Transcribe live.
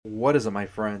What is up, my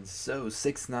friends? So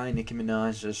 6ix9ine, Nicki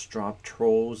Minaj just dropped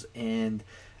Trolls, and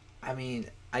I mean,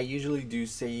 I usually do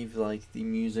save like the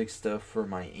music stuff for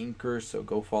my Anchor, so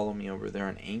go follow me over there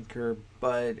on Anchor.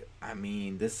 But I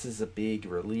mean, this is a big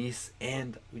release,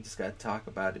 and we just gotta talk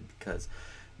about it because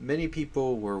many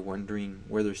people were wondering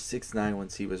whether 6ix9ine,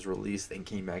 once he was released and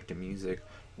came back to music,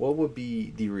 what would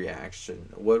be the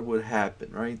reaction? What would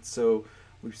happen, right? So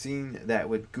we've seen that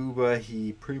with Gooba,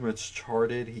 he pretty much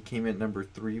charted. He came in number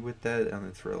 3 with that on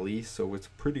its release, so it's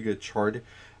a pretty good chart.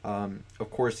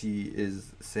 Of course, he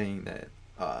is saying that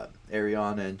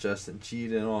Ariana and Justin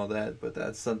cheated and all that, but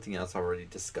that's something else already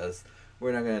discussed.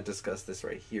 We're not going to discuss this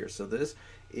right here. So this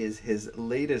is his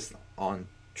latest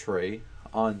entry.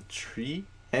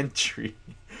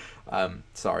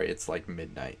 Sorry, it's like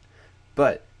midnight.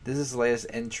 But this is the latest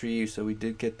entry, so we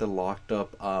did get the Locked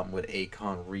Up with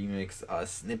Akon remix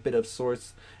snippet of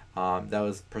sorts that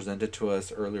was presented to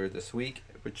us earlier this week,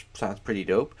 which sounds pretty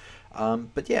dope.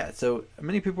 But yeah, so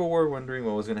many people were wondering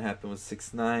what was going to happen with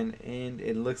 6ix9ine, and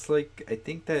it looks like, I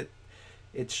think that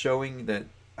it's showing that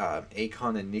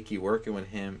Akon and Nicki working with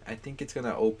him, I think it's going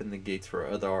to open the gates for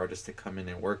other artists to come in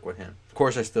and work with him. Of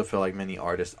course, I still feel like many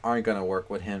artists aren't going to work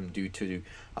with him due to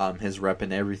his rep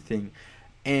and everything.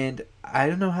 And I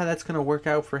don't know how that's going to work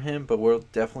out for him, but we'll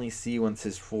definitely see once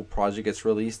his full project gets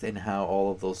released and how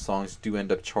all of those songs do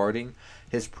end up charting.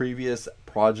 His previous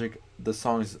project, the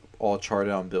songs all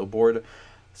charted on Billboard.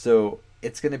 So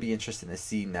it's going to be interesting to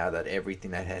see now that everything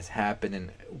that has happened,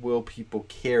 and will people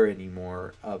care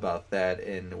anymore about that,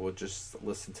 and we'll just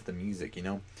listen to the music, you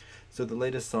know? So the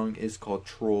latest song is called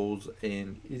Trolls,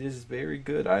 and it is very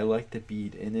good. I like the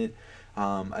beat in it.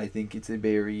 I think it's a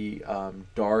very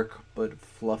dark but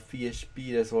fluffy-ish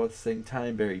beat as well at the same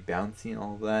time, very bouncy and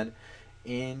all of that.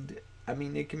 And I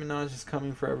mean, Nicki Minaj is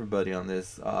coming for everybody on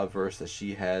this verse that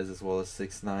she has, as well as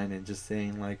 6ix9ine, and just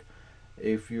saying like,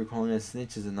 if you're calling us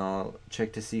snitches and all,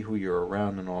 check to see who you're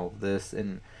around and all of this,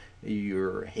 and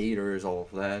your haters, all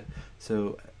of that.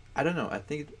 So I don't know. I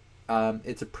think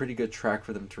it's a pretty good track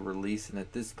for them to release, and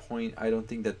at this point, I don't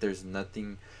think that there's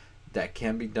nothing that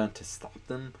can be done to stop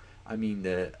them. I mean,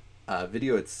 the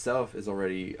video itself is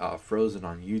already frozen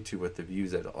on YouTube with the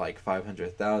views at like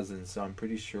 500,000. So I'm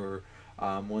pretty sure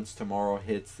once tomorrow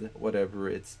hits, whatever,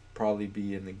 it's probably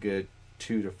be in the good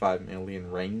 2 to 5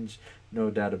 million range, no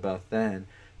doubt about that.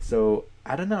 So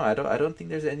I don't know. I don't think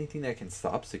there's anything that can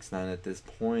stop 6ix9ine at this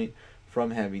point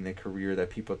from having the career that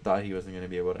people thought he wasn't going to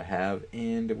be able to have.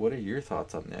 And what are your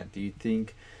thoughts on that? Do you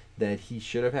think that he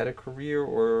should have had a career,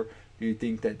 or do you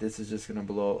think that this is just going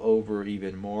to blow over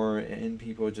even more and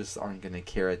people just aren't going to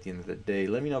care at the end of the day?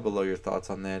 Let me know below your thoughts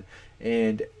on that.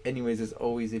 And anyways, as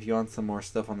always, if you want some more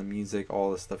stuff on the music,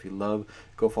 all the stuff you love,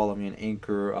 go follow me on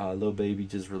Anchor. Lil Baby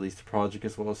just released a project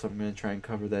as well, so I'm going to try and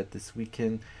cover that this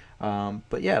weekend.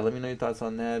 But yeah, let me know your thoughts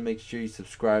on that. Make sure you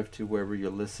subscribe to wherever you're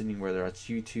listening, whether it's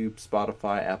YouTube,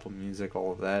 Spotify, Apple Music,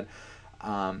 all of that.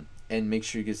 And make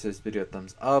sure you give this video a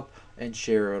thumbs up and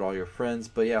share it with all your friends.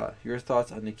 But yeah, your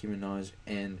thoughts on Nicki Minaj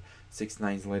and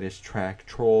 6ix9ine's latest track,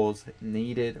 Trolls.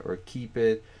 Need it or keep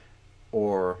it,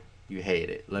 or you hate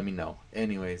it? Let me know.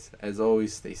 Anyways, as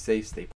always, stay safe, stay